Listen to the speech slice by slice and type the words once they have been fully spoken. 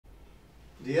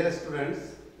Dear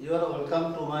students, you are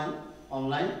welcome to my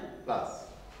online class.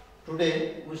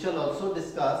 Today we shall also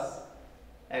discuss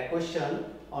a question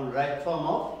on right form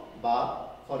of ba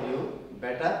for you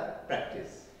better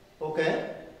practice.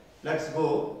 Okay, let's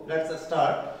go. Let's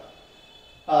start.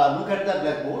 Look at the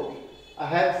blackboard. I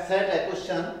have set a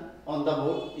question on the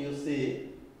board. You see,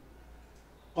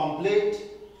 complete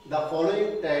the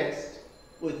following text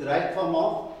with right form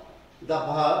of the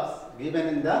verbs given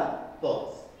in the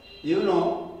box. You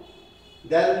know,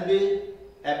 there will be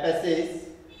a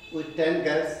passage with 10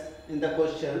 gaps in the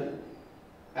question,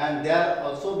 and there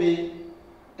also be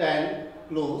 10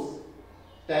 clues,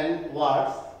 10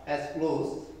 words as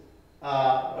clues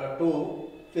to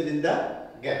fill in the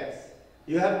gaps.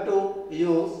 You have to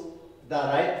use the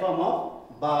right form of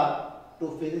verb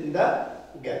to fill in the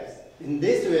gaps. In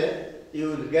this way, you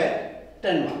will get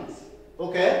 10 marks.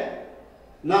 Okay?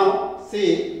 Now,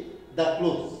 see the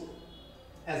clues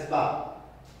as verb.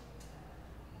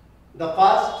 The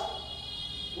first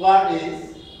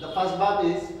verb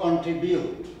is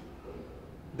contribute,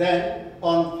 then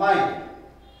confine,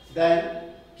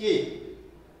 then keep,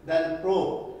 then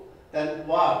prove, then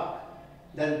work,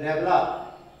 then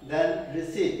develop, then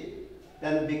receive,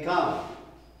 then become,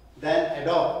 then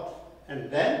adopt, and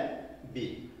then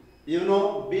be. You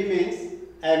know, be means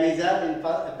am is in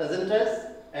present tense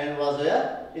and was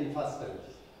where in past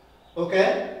tense.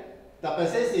 Okay? The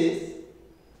passage is,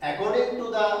 according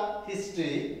to the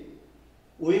history,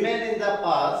 women in the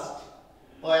past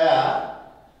were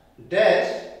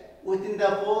dash within the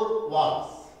 4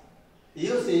 walls.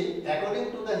 You see,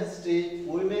 according to the history,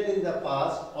 women in the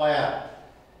past were.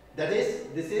 That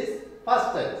is, this is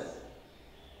past tense.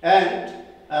 And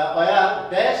were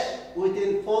dash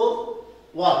within 4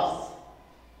 walls.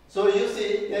 So you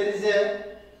see, there is a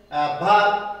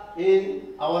verb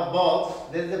in our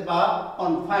box. There is a verb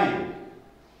confined.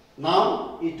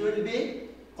 Now it will be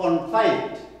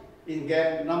confined. In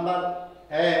gap number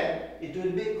A, it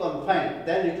will be confined.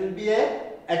 Then it will be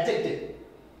a adjective.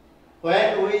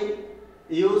 When we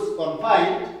use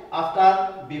confined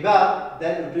after be verb,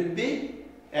 then it will be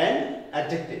an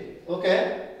adjective.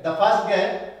 Okay. The first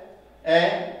gap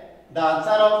A, the answer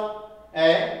of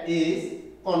A is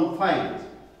confined.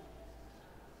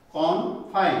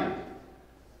 Confined.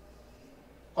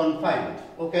 Confined.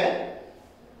 Okay.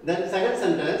 Then second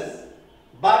sentence,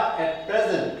 but at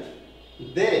present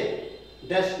they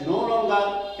dash no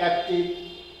longer captive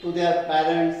to their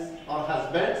parents or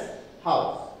husband's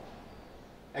house.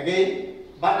 Again,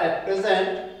 but at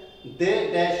present they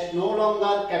dash no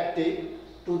longer captive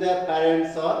to their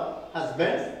parents or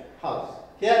husband's house.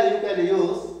 Here you can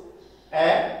use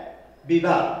a be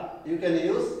verb. You can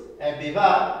use a be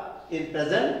verb in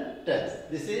present tense.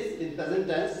 This is in present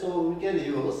tense, so we can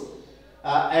use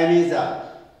am is are.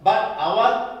 But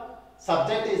our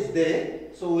subject is they,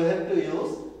 so we have to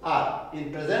use are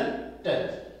in present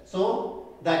tense.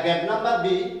 So the gap number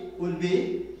B will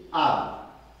be are.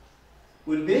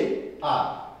 Will be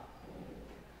are.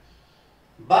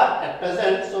 But at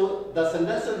present, so the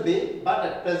sentence will be, but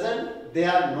at present they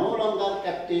are no longer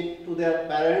captive to their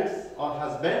parents or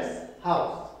husband's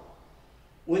house.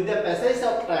 With the passage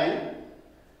of time,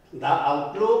 the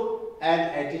outlook and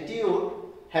attitude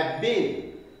have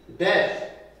been dashed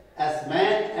as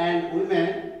men and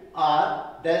women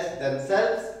are dashed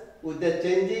themselves with the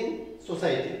changing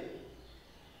society.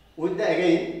 With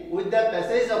the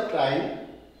passage of time,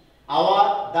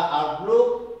 the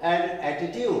outlook and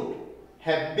attitude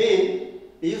have been,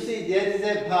 you see there is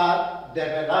a verb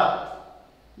developed.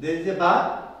 There is a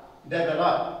verb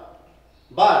developed.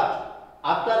 But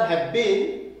after have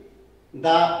been, the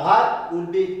verb will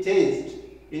be changed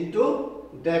into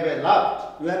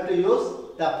developed. You have to use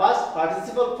the first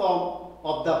participle form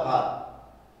of the verb.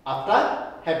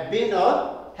 After have been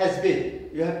or has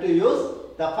been, you have to use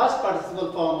the first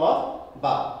participle form of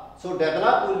verb. So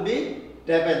develop will be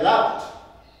developed.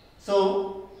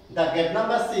 So the gap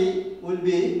number C will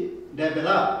be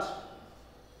developed.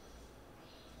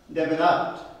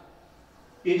 Developed.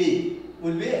 Ed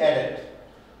will be added.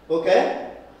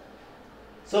 Okay.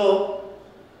 So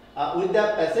with the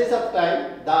passage of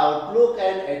time, the outlook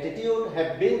and attitude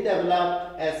have been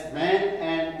developed as men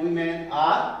and women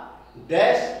are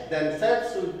dashed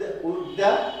themselves with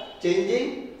the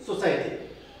changing society.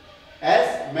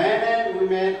 As men and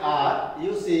women are,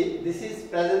 you see, this is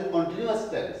present continuous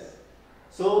tense.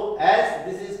 So as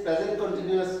this is present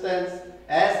continuous tense,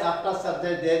 as after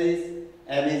subject there is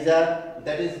am is are,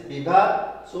 that is be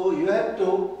verb. So you have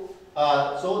to,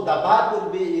 so the verb will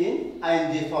be in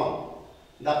ing form.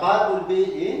 The verb will be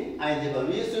in ing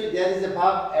form. You see there is a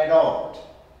verb adopt.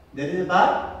 There is a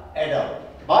verb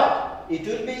adopt. But it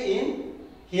will be in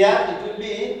here it will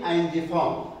be in ing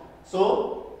form.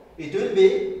 So it will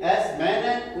be as men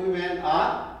and women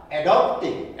are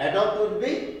adopting. Adopt will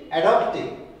be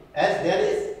adopting, as there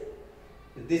is,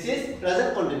 this is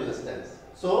present continuous tense.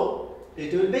 So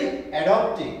it will be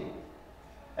adopting,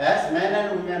 as men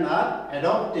and women are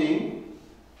adopting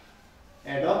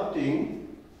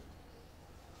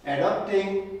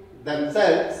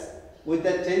themselves with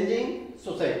the changing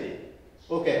society.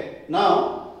 Okay,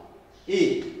 now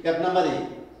E, cap number E.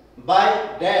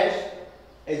 By dash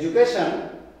education,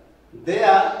 they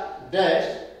are dash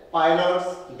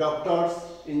pilots, doctors,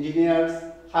 engineers,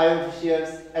 high officials,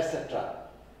 etc.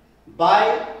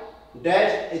 By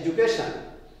dash education,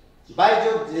 by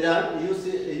jog jiran,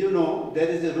 you know there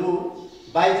is a rule,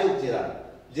 by jog jiran.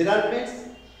 Jiran means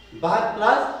by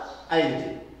plus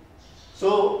ing.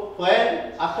 So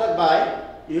when after by,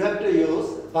 you have to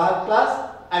use by plus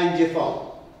ing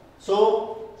form.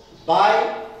 So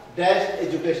by dash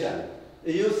education,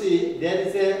 you see there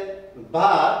is a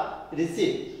bar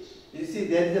receive. You see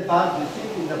there is a bar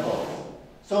receive in the box.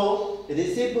 So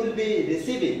receive will be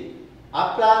receiving.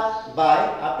 After by,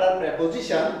 after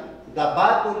preposition, the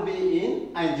bar will be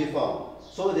in ing form.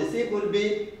 So receive will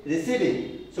be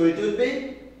receiving. So it will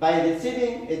be by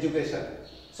receiving education.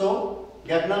 So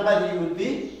gap number E will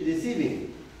be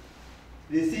receiving.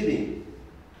 Receiving.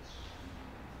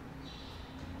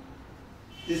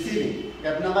 Receiving.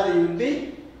 Gap number E will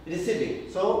be receiving.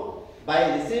 So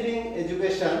by receiving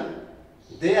education,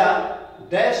 they are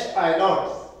dash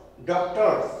pilots,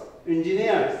 doctors,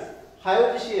 engineers, high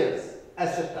officials,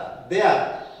 etc. They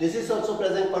are. This is also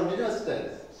present continuous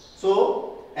tense.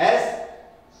 So as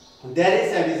there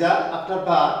is a visa after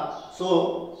bar,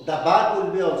 so the bar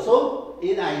will be also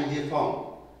in ing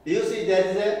form. You see there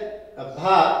is a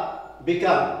verb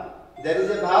become. There is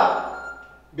a verb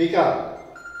become.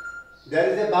 There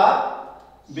is a verb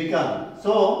become.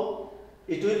 So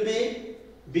it will be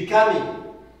becoming.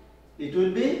 It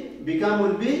will be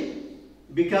will be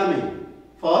becoming,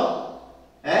 for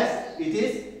as it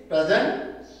is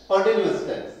present continuous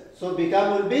tense. So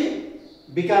become will be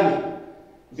becoming.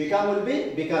 Become will be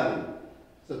becoming.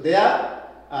 So they are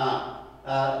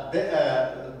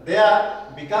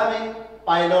becoming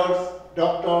pilots,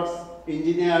 doctors,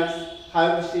 engineers,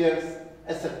 high officials,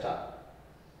 etc.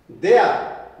 They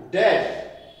are dash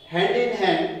hand in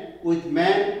hand with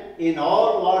men in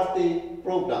all worthy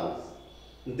programs.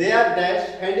 They are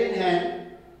dash hand in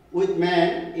hand with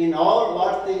men in all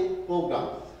worthy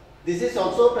programs. This is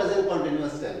also present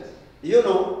continuous tense. You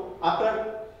know,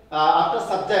 after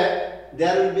subject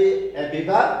there will be a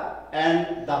verb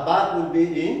and the verb will be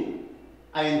in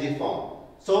ing form.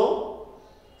 So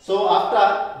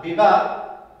after verb,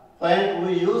 when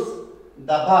we use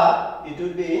the verb, it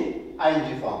will be in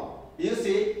ing form. You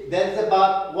see, there is a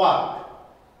verb work.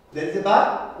 There is a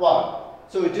verb work.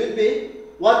 So it will be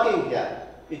working here.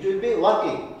 It will be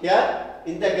working here.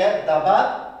 In the gap, the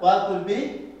verb work will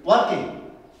be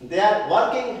working. They are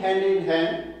working hand in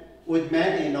hand with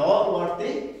men in all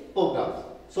worthy programs.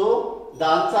 So the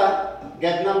answer,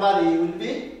 gap number E will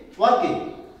be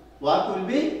working. Work will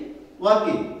be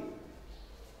working.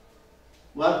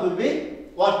 Work will be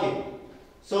working.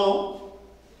 So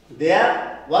they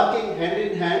are working hand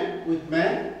in hand with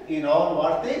men in all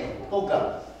worthy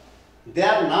programs. They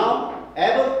are now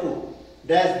able to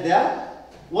dash their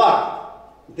work.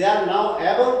 They are now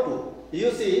able to.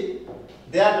 You see,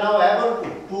 they are now able to.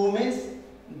 To means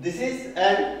this is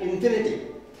an infinitive.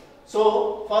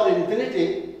 So for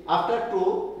infinitive, after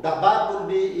to, the verb will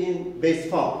be in base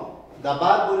form. The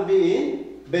verb will be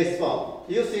in base form.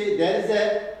 You see, there is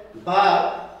a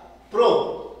verb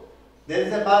probe. There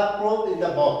is a verb probe in the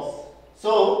box.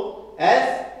 So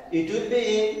as it will be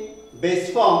in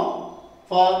base form,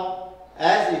 for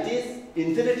as it is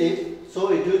infinitive,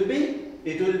 so it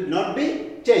will not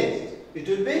be changed. It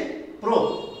will be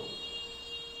probe.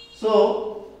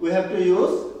 So we have to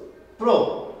use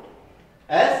probe,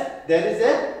 as there is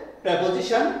a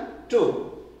preposition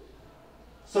to.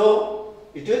 So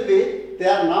it will be, they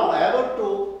are now able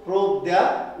to probe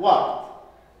their work.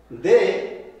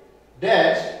 They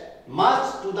dash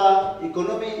much to the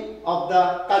economy of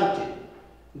the country.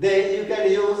 They, you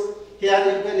can use,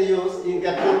 here you can use in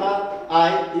gap number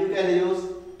I, you can use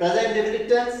present indefinite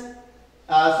tense.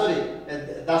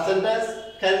 The sentence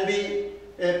can be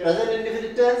a present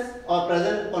indefinite tense or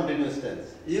present continuous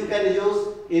tense. You can use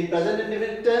in present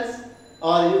indefinite tense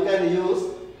or you can use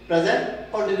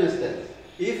present continuous tense.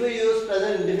 If we use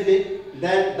present indefinite,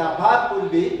 then the verb will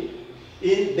be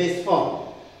in base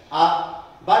form.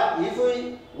 But if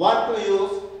we want to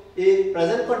use in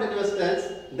present continuous tense,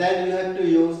 then you have to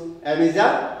use am is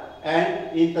are,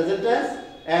 and in present tense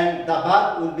and the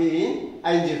verb will be in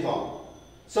ing form.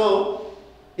 So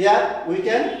here we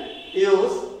can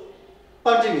use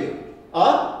contribute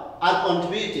or are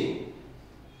contributing.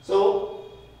 So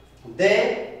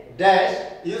they dash,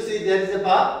 you see there is a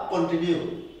verb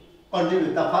contribute,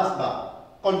 the first verb,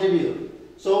 contribute.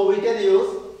 So we can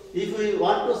use, if we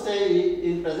want to say it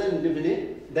in present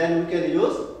indefinite, then we can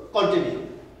use contribute.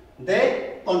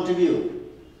 They contribute.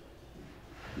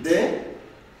 They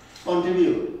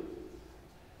contribute.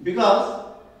 Because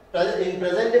in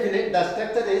present indefinite the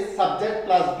structure is subject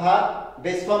plus verb,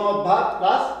 base form of verb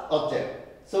plus object.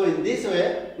 So in this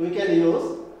way we can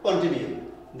use contribute.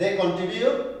 They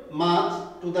contribute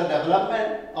much to the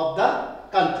development of the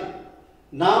country.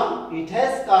 Now it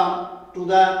has come to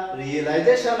the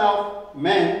realization of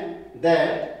men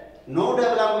that no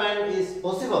development is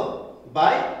possible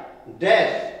by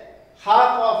dash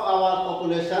half of our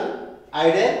population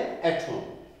idle at home.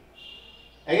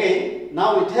 Again,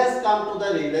 now it has come to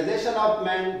the realization of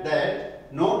men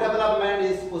that no development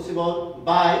is possible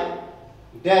by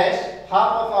dash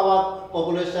half of our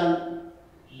population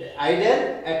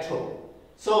idle at home.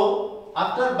 So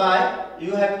after by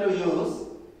you have to use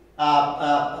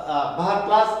verb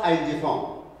plus ing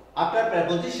form. After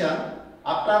preposition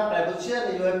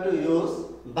you have to use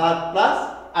verb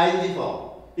plus ing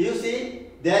form. You see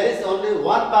there is only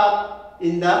one verb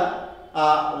in the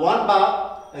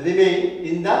remain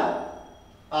in the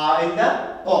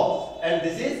box, and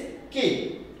this is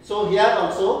keep. So here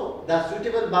also the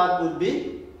suitable verb would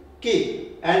be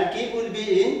keep, and keep will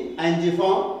be in ing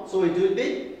form, so it will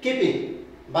be keeping.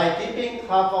 By keeping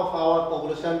half of our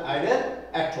population idle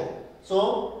at home.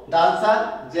 So the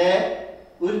answer J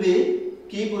will be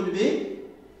keep, will be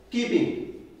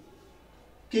keeping.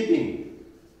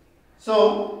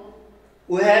 So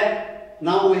we have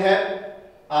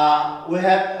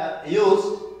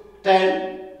used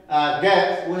 10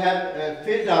 gaps. We have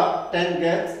filled up 10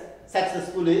 gaps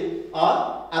successfully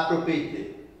or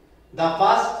appropriately. The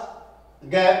first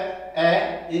gap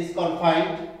A is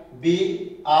confined,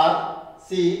 B R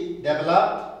C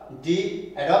developed,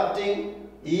 D adopting,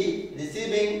 E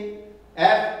receiving,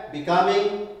 F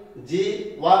becoming,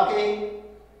 G working,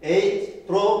 H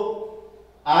probe,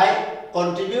 I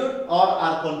contribute or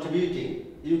are contributing.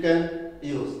 You can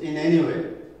use in any way.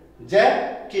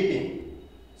 J keeping.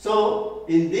 So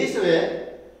in this way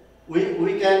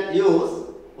we can use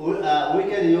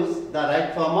the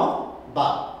right form of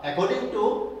verb according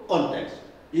to context.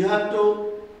 You have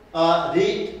to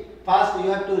read first.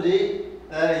 You have to read.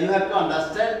 You have to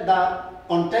understand the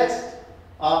context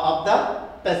of the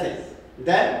passage.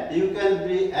 Then you can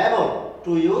be able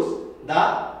to use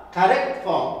the correct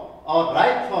form or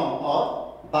right form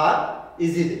of verb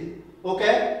easily.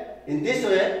 Okay? In this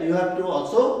way you have to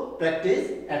also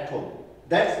practice at home.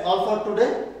 That's all for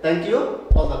today. Thank you.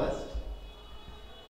 All the best.